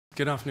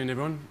Good afternoon,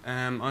 everyone.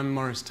 I'm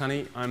Maurice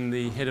Tunney. I'm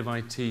the head of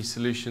IT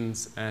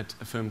solutions at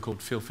a firm called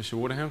Fisher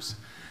Waterhouse.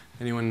 If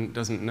anyone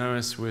doesn't know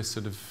us, we're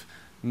sort of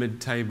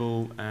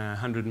mid-table,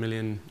 100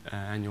 million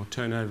annual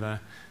turnover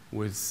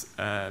with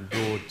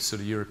broad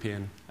sort of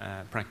European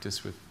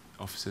practice with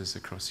offices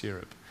across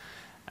Europe.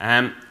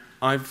 I'm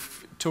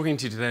talking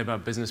to you today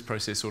about business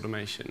process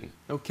automation.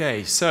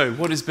 Okay, so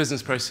what is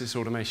business process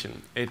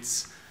automation?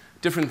 It's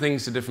different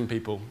things to different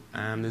people.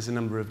 There's a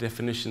number of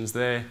definitions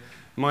there.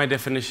 My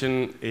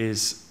definition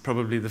is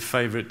probably the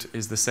favorite,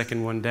 is the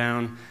second one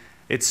down.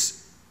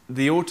 It's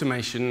the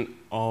automation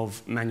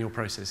of manual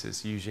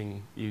processes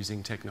using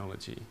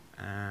technology.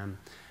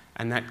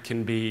 And that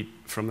can be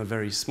from a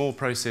very small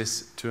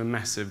process to a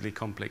massively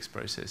complex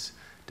process.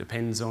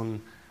 Depends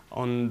on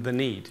the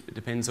need. It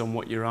depends on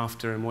what you're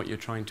after and what you're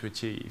trying to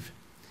achieve.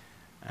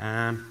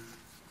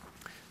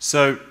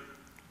 So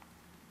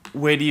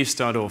where do you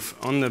start off?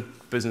 On the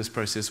business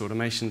process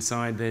automation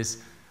side, there's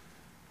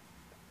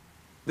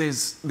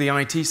the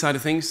IT side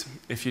of things.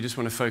 If you just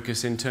want to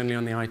focus internally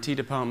on the IT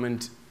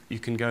department, you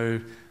can go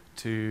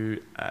to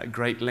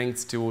great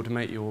lengths to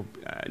automate your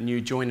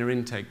new joiner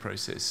intake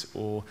process,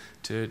 or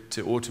to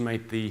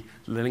automate the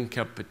link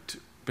up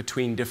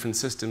between different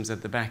systems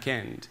at the back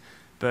end.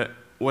 But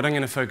what I'm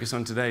going to focus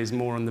on today is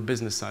more on the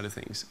business side of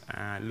things,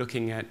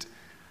 looking at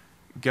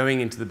going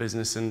into the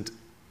business and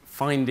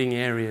finding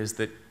areas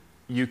that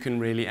you can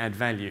really add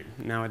value.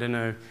 Now, I don't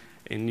know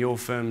in your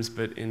firms,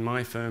 but in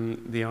my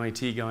firm, the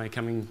IT guy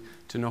coming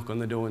to knock on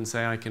the door and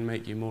say, I can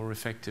make you more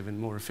effective and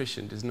more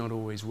efficient, is not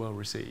always well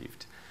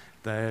received.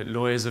 The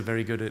lawyers are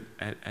very good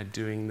at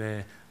doing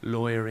their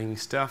lawyering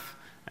stuff,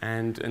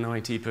 and an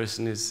IT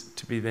person is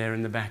to be there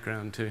in the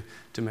background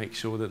to make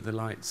sure that the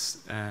lights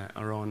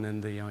are on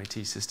and the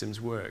IT systems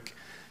work.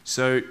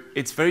 So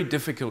it's very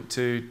difficult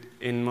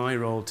in my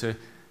role, to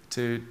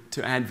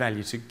add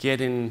value, to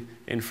get in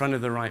front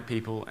of the right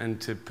people and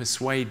to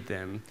persuade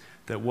them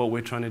that what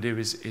we're trying to do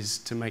is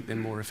to make them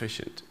more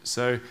efficient.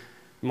 So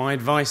my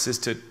advice is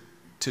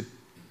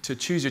to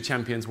choose your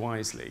champions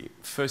wisely.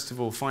 First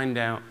of all, find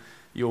out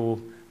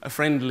a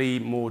friendly,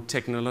 more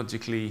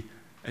technologically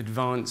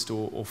advanced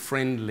or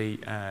friendly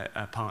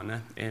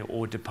partner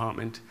or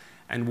department,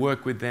 and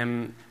work with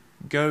them.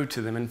 Go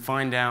to them and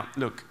find out,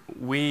 look,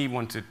 we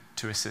wanted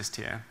to assist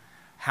here.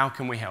 How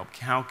can we help?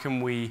 How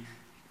can we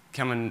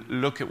come and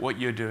look at what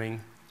you're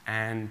doing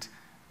and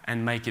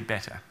make it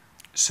better?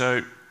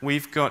 So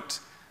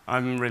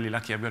I'm really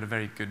lucky, I've got a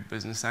very good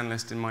business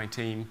analyst in my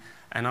team,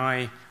 and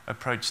I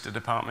approached the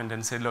department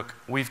and said, look,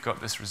 we've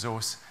got this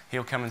resource.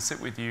 He'll come and sit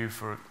with you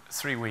for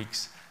 3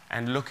 weeks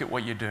and look at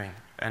what you're doing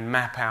and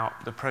map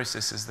out the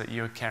processes that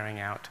you're carrying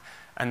out,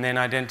 and then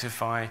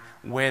identify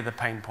where the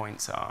pain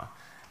points are.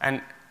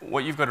 And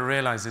what you've got to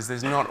realize is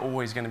there's not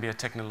always going to be a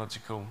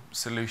technological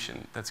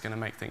solution that's going to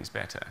make things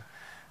better.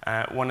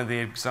 One of the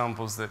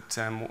examples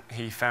that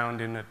he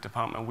found in a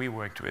department we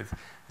worked with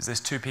is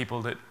there's two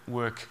people that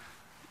work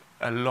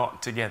a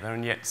lot together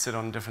and yet sit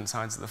on different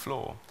sides of the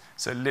floor.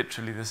 So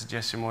literally the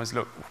suggestion was,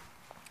 look,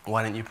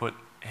 why don't you put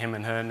him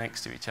and her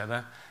next to each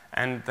other,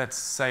 and that's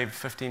saved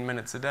 15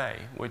 minutes a day,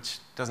 which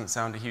doesn't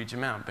sound a huge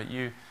amount, but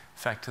you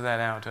factor that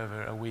out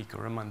over a week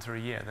or a month or a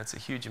year, that's a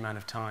huge amount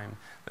of time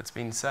that's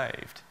been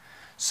saved.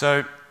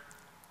 So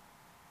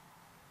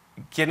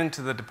get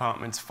into the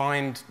departments,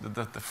 find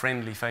the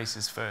friendly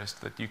faces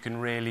first, that you can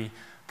really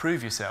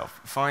prove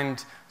yourself.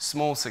 Find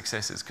small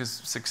successes, because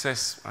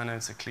success, I know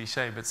it's a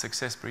cliche, but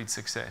success breeds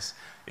success.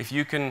 If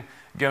you can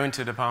go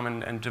into a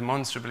department and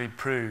demonstrably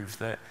prove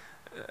that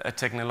a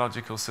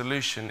technological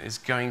solution is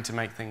going to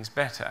make things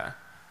better,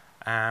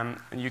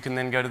 you can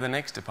then go to the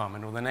next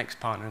department or the next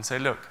partner and say,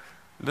 look,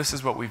 this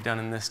is what we've done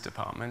in this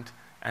department,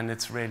 and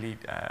it's really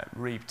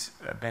reaped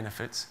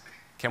benefits.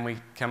 Can we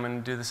come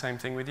and do the same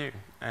thing with you?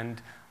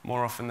 And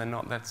more often than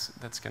not,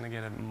 that's going to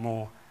get a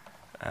more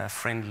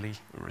friendly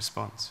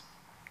response.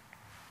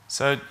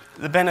 So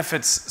the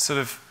benefits sort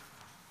of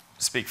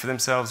speak for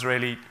themselves,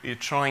 really. You're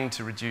trying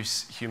to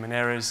reduce human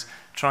errors,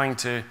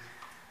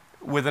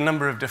 with a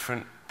number of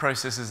different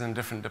processes and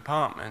different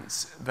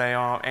departments, they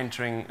are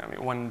entering,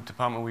 one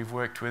department we've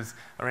worked with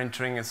are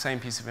entering the same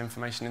piece of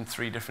information in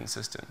 3 different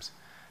systems.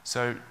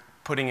 So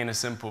putting in a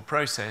simple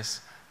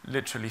process,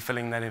 literally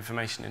filling that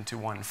information into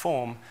one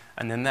form,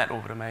 and then that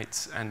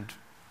automates and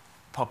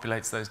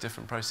populates those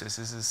different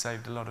processes, has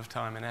saved a lot of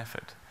time and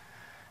effort.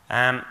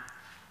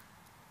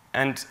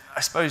 And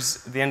I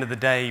suppose at the end of the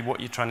day, what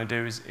you're trying to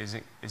do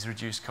is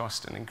reduce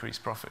cost and increase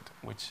profit,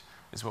 which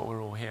is what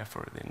we're all here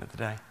for at the end of the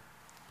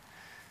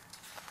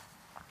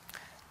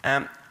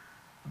day.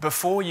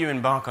 Before you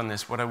embark on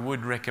this, what I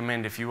would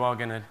recommend, if you are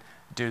going to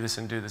do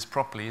this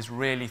properly, is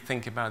really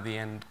think about the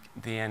end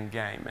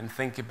game, and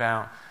think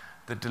about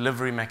the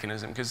delivery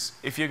mechanism. Because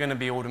if you're going to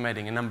be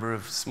automating a number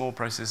of small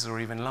processes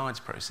or even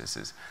large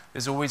processes,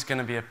 there's always going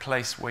to be a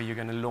place where you're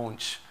going to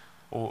launch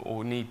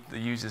or the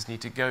users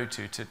need to go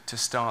to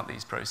start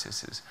these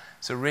processes.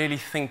 So really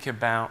think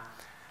about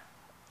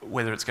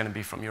whether it's going to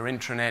be from your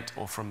intranet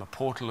or from a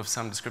portal of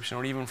some description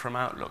or even from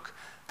Outlook.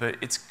 But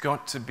it's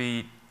got to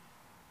be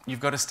you've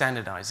got to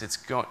standardize. It's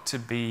got to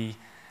be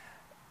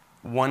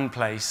one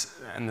place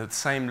and the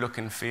same look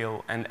and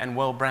feel and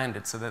well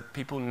branded so that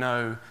people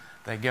know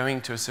they're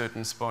going to a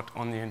certain spot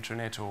on the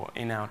intranet or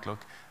in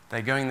Outlook.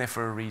 They're going there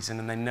for a reason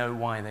and they know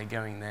why they're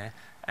going there.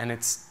 And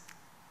it's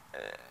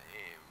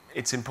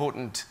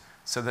important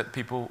so that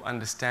people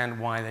understand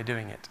why they're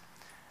doing it.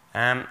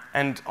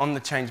 And on the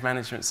change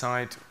management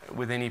side,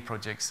 with any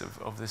projects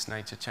of this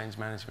nature, change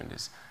management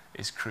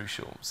is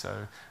crucial.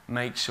 So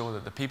make sure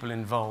that the people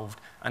involved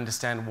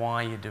understand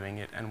why you're doing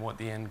it and what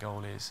the end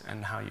goal is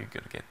and how you're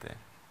going to get there.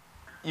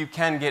 You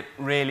can get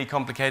really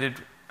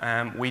complicated.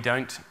 We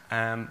don't.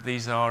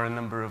 These are a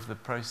number of the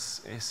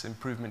process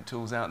improvement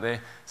tools out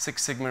there.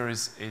 Six Sigma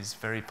is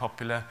very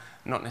popular,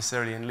 not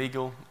necessarily in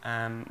legal,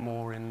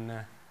 more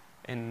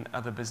in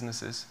other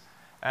businesses.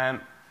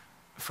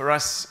 For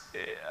us,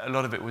 a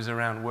lot of it was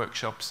around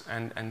workshops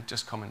and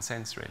just common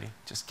sense, really.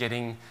 Just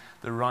getting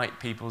the right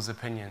people's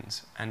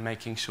opinions and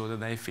making sure that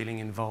they're feeling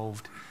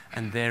involved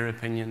and their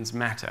opinions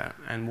matter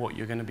and what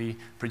you're going to be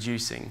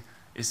producing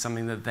is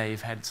something that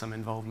they've had some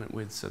involvement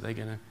with, so they're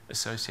going to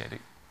associate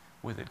it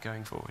with it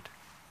going forward.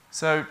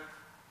 So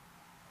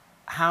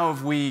how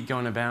have we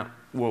gone about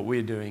what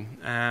we're doing?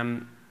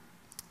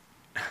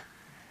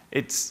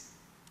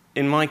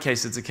 In my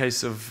case, it's a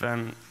case of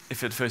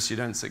if at first you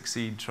don't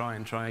succeed, try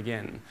and try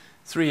again.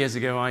 3 years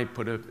ago, I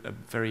put a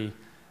very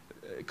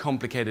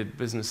complicated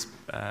business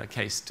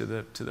case to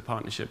the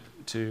partnership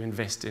to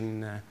invest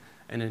in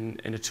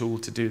a tool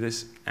to do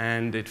this,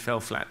 and it fell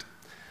flat.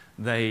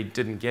 They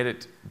didn't get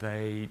it.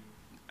 They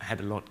had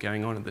a lot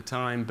going on at the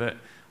time, but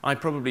I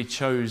probably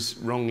chose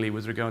wrongly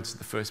with regards to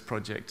the first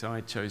project.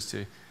 I chose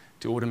to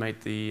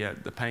automate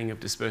the paying of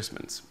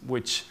disbursements,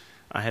 which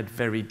I had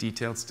very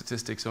detailed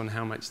statistics on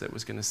how much that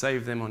was going to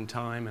save them on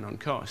time and on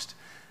cost.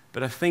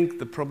 But I think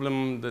the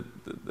problem,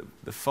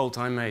 the fault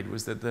I made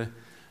was that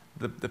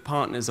the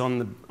partners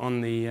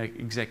on the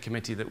exec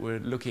committee that were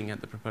looking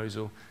at the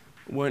proposal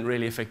weren't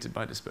really affected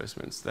by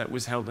disbursements. That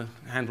was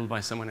handled by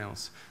someone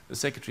else. The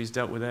secretaries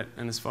dealt with it,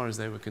 and as far as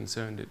they were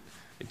concerned,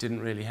 it didn't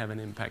really have an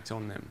impact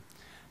on them.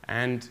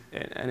 And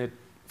it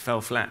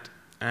fell flat.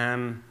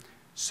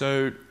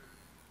 So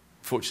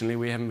fortunately,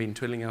 we haven't been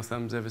twiddling our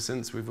thumbs ever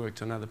since. We've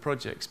worked on other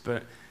projects,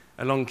 but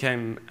along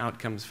came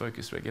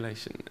outcomes-focused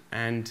regulation,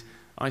 and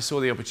I saw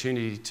the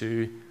opportunity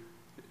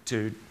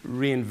to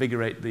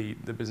reinvigorate the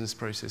business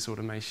process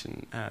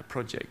automation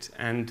project,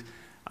 and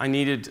I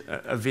needed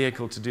a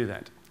vehicle to do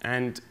that.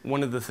 And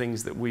one of the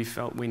things that we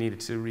felt we needed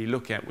to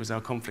relook at was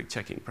our conflict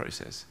checking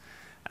process.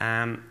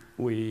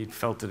 We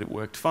felt that it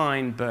worked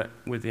fine, but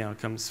with the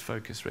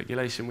outcomes-focused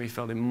regulation, we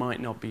felt it might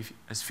not be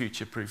as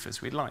future-proof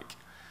as we'd like.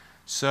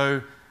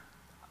 So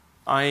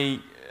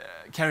I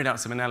carried out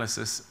some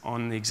analysis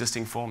on the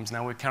existing forms.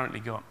 Now, we've currently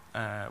got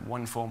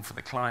one form for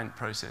the client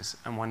process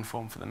and one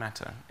form for the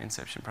matter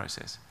inception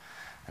process.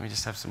 Let me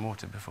just have some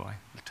water before I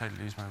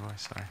totally lose my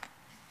voice, sorry.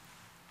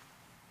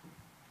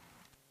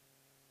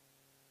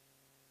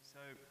 So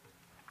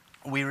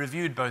we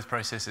reviewed both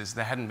processes.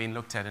 They hadn't been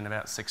looked at in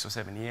about 6 or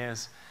 7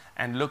 years,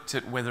 and looked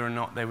at whether or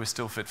not they were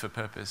still fit for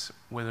purpose,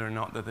 whether or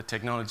not that the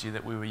technology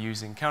that we were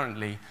using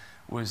currently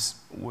was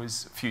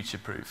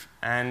future-proof.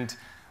 And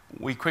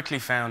we quickly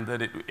found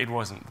that it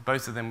wasn't.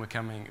 Both of them were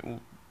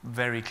coming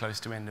very close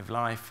to end of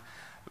life.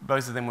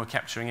 Both of them were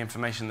capturing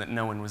information that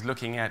no one was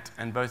looking at,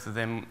 and both of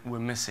them were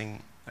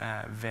missing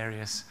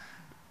various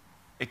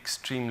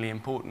extremely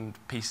important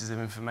pieces of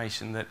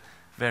information that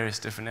various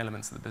different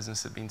elements of the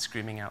business had been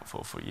screaming out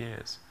for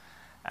years.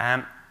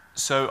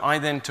 So I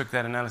then took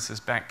that analysis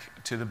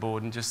back to the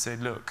board and just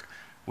said, look,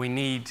 we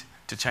need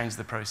to change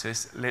the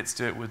process. Let's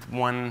do it with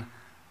one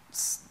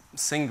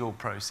single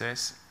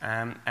process,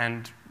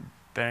 and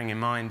bearing in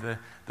mind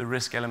the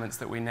risk elements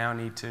that we now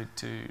need to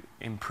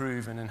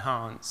improve and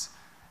enhance.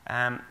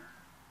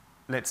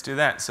 Let's do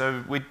that.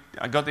 So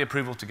I got the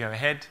approval to go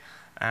ahead.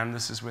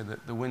 This is where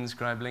the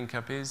Winscribe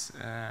link-up is.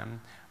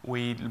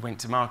 We went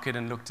to market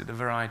and looked at a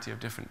variety of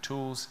different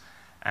tools.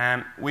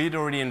 We'd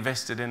already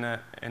invested in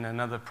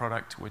another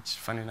product, which,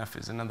 funny enough,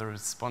 is another of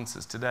the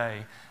sponsors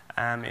today,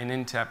 in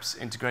Intap's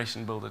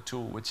Integration Builder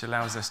tool, which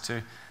allows us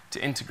to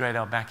integrate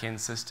our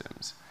back-end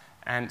systems.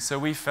 And so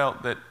we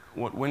felt that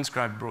what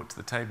Winscribe brought to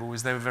the table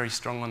was they were very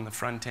strong on the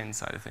front-end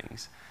side of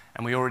things,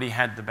 and we already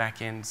had the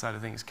back-end side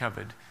of things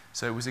covered.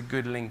 So it was a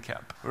good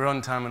link-up. We're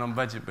on time and on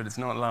budget, but it's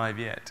not live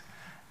yet.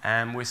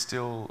 And we're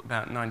still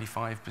about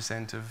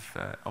 95%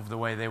 of the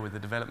way there with the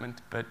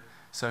development, but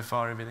so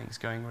far everything's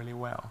going really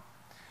well.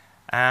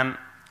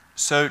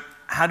 So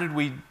how did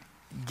we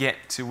get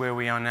to where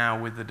we are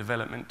now with the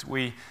development?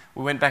 We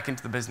went back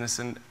into the business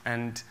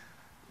and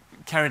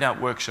carried out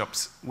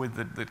workshops with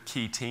the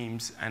key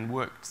teams and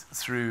worked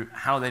through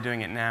how they're doing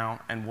it now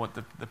and what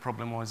the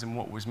problem was and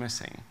what was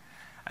missing.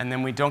 And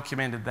then we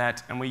documented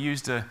that, and we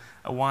used a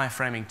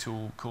wireframing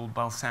tool called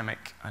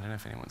Balsamic. I don't know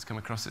if anyone's come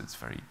across it. It's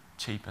very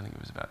cheap. I think it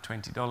was about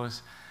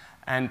 $20.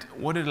 And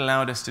what it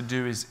allowed us to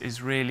do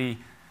is really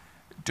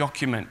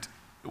document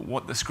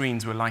what the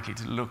screens were likely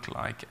to look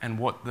like and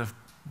what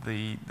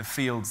the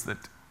fields that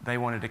they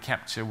wanted to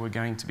capture were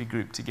going to be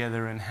grouped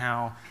together and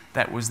how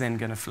that was then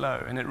going to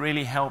flow. And it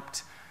really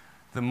helped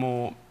the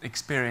more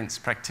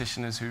experienced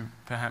practitioners who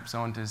perhaps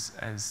aren't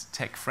as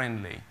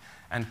tech-friendly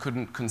and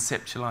couldn't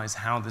conceptualize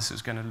how this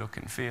was going to look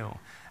and feel,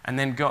 and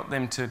then got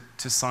them to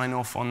sign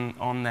off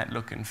on that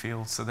look and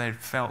feel, so they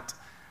felt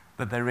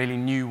that they really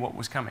knew what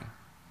was coming.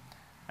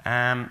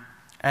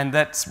 And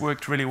that's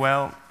worked really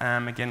well.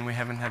 Again, we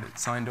haven't had it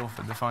signed off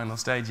at the final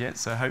stage yet,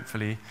 so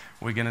hopefully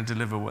we're going to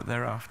deliver what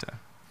they're after.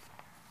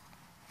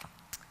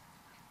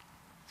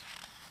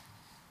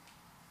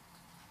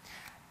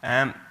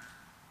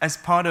 As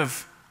part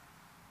of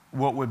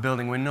what we're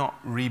building, we're not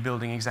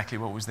rebuilding exactly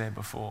what was there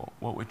before.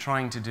 What we're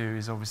trying to do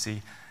is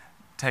obviously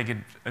take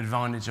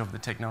advantage of the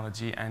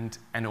technology and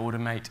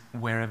automate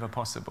wherever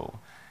possible.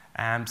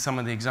 Some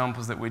of the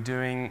examples that we're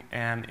doing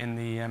in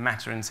the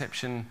matter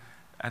inception,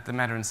 at the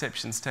matter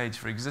inception stage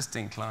for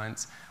existing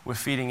clients, we're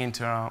feeding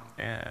into our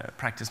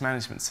practice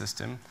management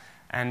system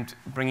and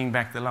bringing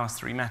back the last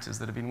 3 matters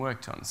that have been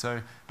worked on.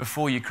 So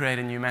before you create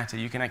a new matter,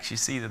 you can actually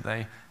see that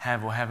they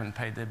have or haven't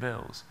paid their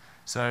bills.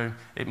 So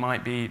it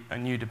might be a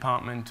new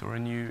department or a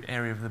new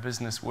area of the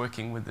business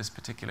working with this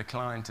particular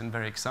client and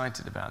very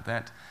excited about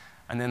that.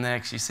 And then they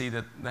actually see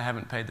that they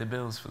haven't paid their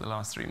bills for the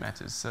last 3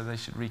 matters, so they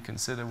should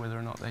reconsider whether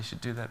or not they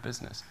should do that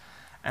business.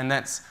 And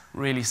that's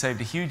really saved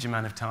a huge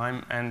amount of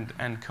time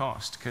and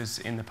cost, because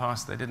in the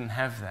past they didn't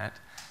have that,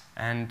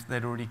 and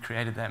they'd already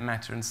created that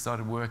matter and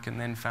started work and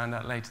then found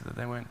out later that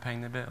they weren't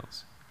paying their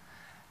bills.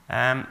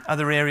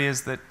 Other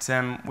areas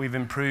that we've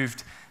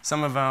improved,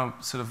 some of our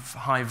sort of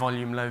high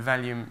volume, low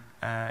value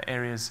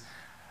areas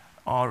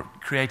are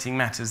creating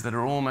matters that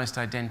are almost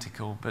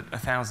identical, but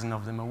 1,000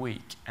 of them a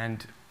week.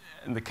 And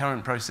in the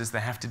current process,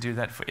 they have to do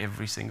that for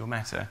every single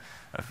matter,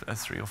 a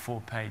 3 or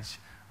 4 page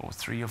or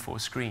 3 or 4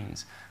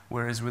 screens.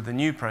 Whereas with the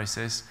new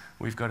process,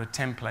 we've got a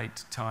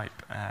template type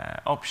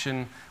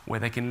option where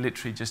they can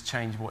literally just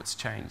change what's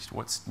changed,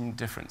 what's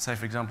different. Say,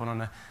 for example, on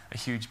a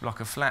huge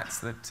block of flats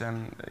that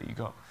you've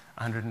got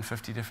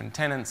 150 different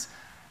tenants,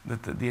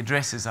 the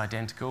address is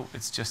identical,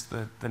 it's just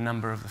the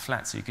number of the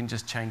flat, so you can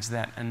just change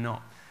that and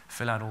not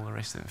fill out all the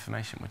rest of the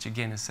information, which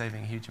again is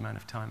saving a huge amount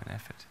of time and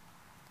effort.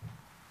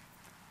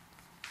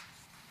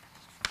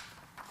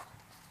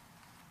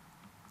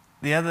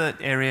 The other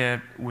area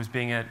was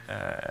being a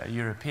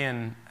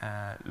European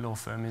law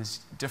firm is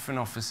different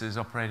offices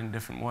operate in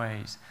different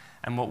ways.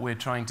 And what we're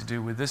trying to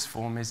do with this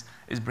form is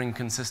bring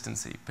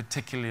consistency,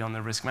 particularly on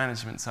the risk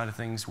management side of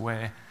things,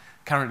 where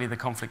currently the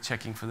conflict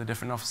checking for the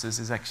different offices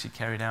is actually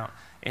carried out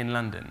in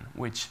London,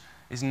 which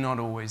is not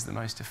always the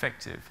most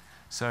effective.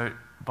 So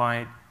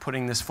by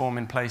putting this form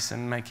in place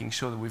and making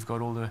sure that we've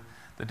got all the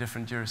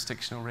different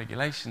jurisdictional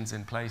regulations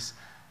in place,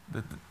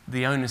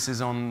 the onus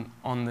is on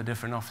the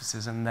different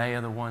offices, and they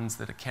are the ones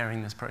that are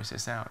carrying this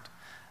process out.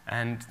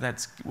 And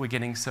we're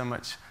getting so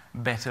much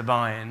better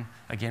buy-in.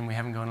 Again, we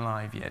haven't gone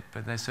live yet,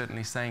 but they're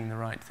certainly saying the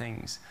right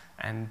things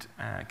and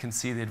can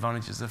see the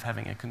advantages of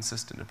having a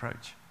consistent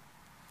approach.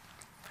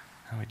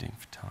 How are we doing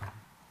for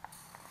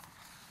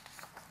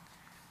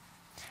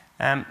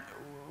time?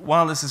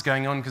 While this is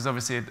going on, because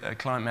obviously a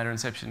client matter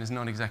inception is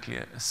not exactly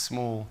a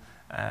small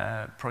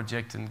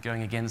project, and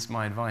going against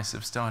my advice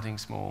of starting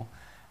small,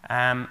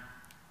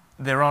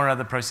 there are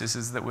other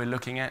processes that we're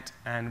looking at,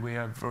 and we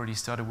have already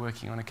started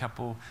working on a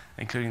couple,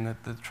 including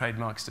the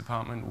trademarks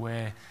department,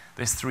 where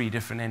there's 3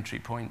 different entry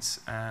points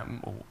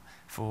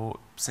for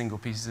single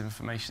pieces of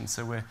information.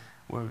 So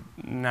we're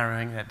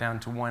narrowing that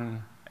down to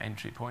 1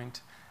 entry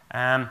point.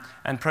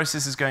 And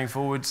processes going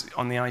forward,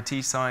 on the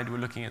IT side, we're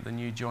looking at the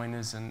new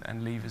joiners and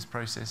leavers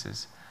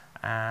processes,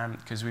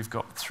 because we've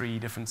got 3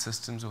 different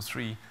systems or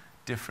 3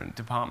 different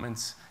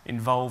departments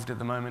involved at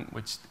the moment,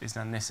 which is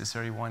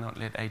unnecessary. Why not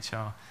let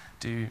HR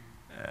do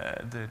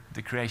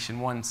the creation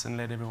once and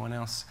let everyone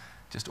else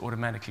just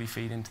automatically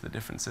feed into the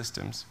different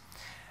systems?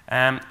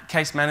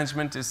 Case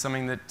management is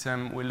something that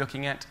we're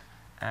looking at.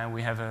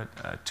 We have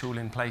a tool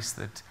in place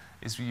that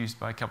is used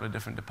by a couple of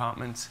different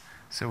departments,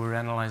 so we're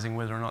analysing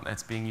whether or not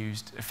that's being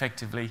used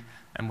effectively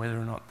and whether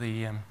or not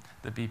the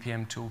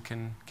BPM tool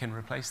can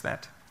replace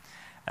that.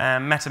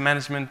 Matter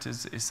management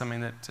is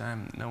something that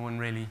no one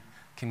really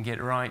can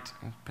get right,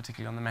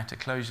 particularly on the matter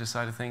closure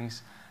side of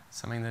things,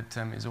 something that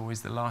is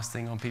always the last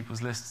thing on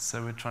people's lists.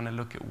 So we're trying to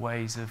look at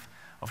ways of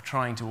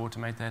trying to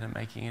automate that and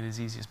making it as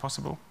easy as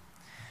possible.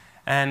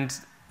 And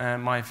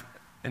my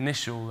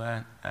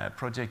initial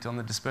project on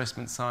the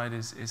disbursement side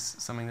is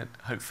something that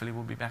hopefully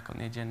will be back on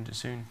the agenda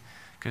soon,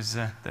 because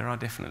there are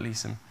definitely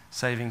some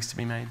savings to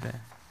be made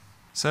there.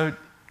 So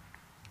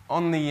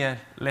on the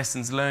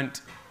lessons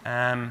learnt,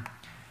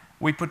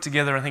 we put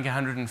together, I think, a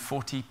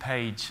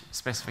 140-page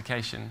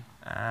specification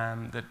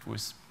that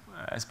was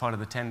as part of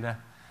the tender.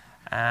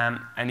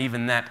 And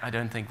even that, I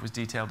don't think, was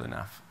detailed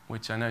enough,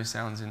 which I know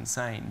sounds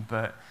insane.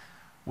 But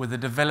with a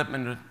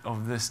development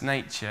of this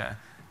nature,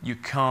 you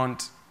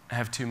can't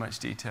have too much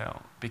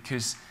detail,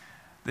 because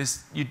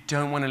you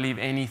don't want to leave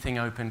anything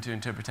open to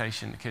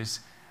interpretation, because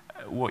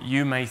what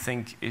you may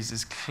think is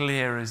as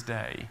clear as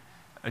day,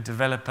 a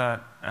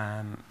developer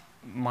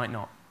might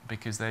not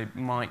because they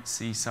might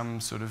see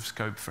some sort of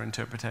scope for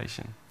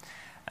interpretation.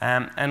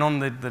 And on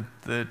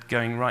the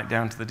going right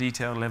down to the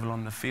detail level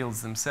on the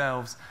fields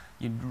themselves,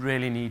 you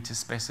really need to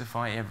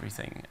specify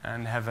everything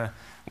and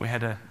we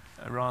had a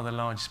rather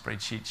large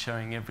spreadsheet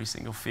showing every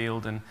single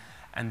field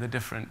and the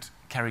different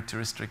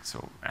characteristics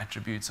or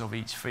attributes of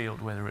each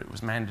field, whether it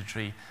was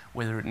mandatory,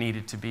 whether it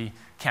needed to be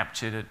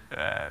captured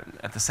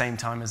at the same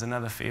time as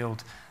another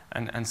field,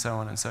 and so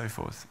on and so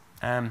forth.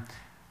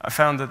 I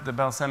found that the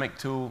balsamic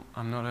tool,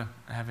 don't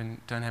have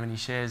any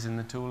shares in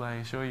the tool, I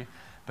assure you,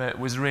 but it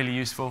was really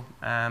useful.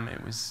 And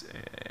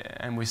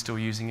we're still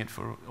using it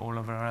for all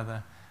of our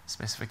other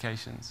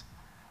specifications.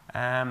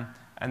 And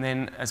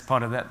then as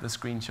part of that, the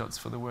screenshots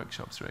for the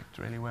workshops worked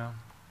really well.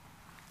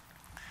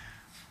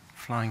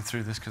 Flying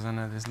through this because I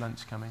know there's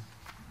lunch coming.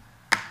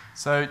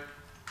 So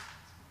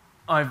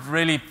I've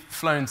really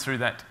flown through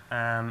that,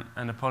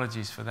 and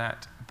apologies for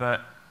that,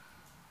 but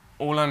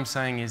all I'm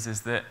saying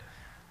is that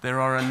there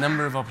are a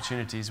number of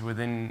opportunities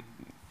within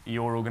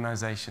your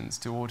organizations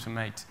to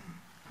automate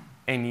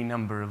any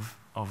number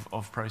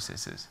of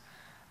processes.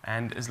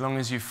 And as long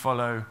as you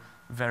follow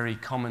very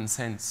common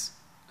sense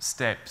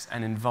steps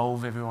and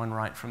involve everyone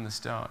right from the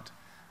start,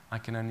 I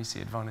can only see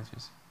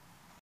advantages.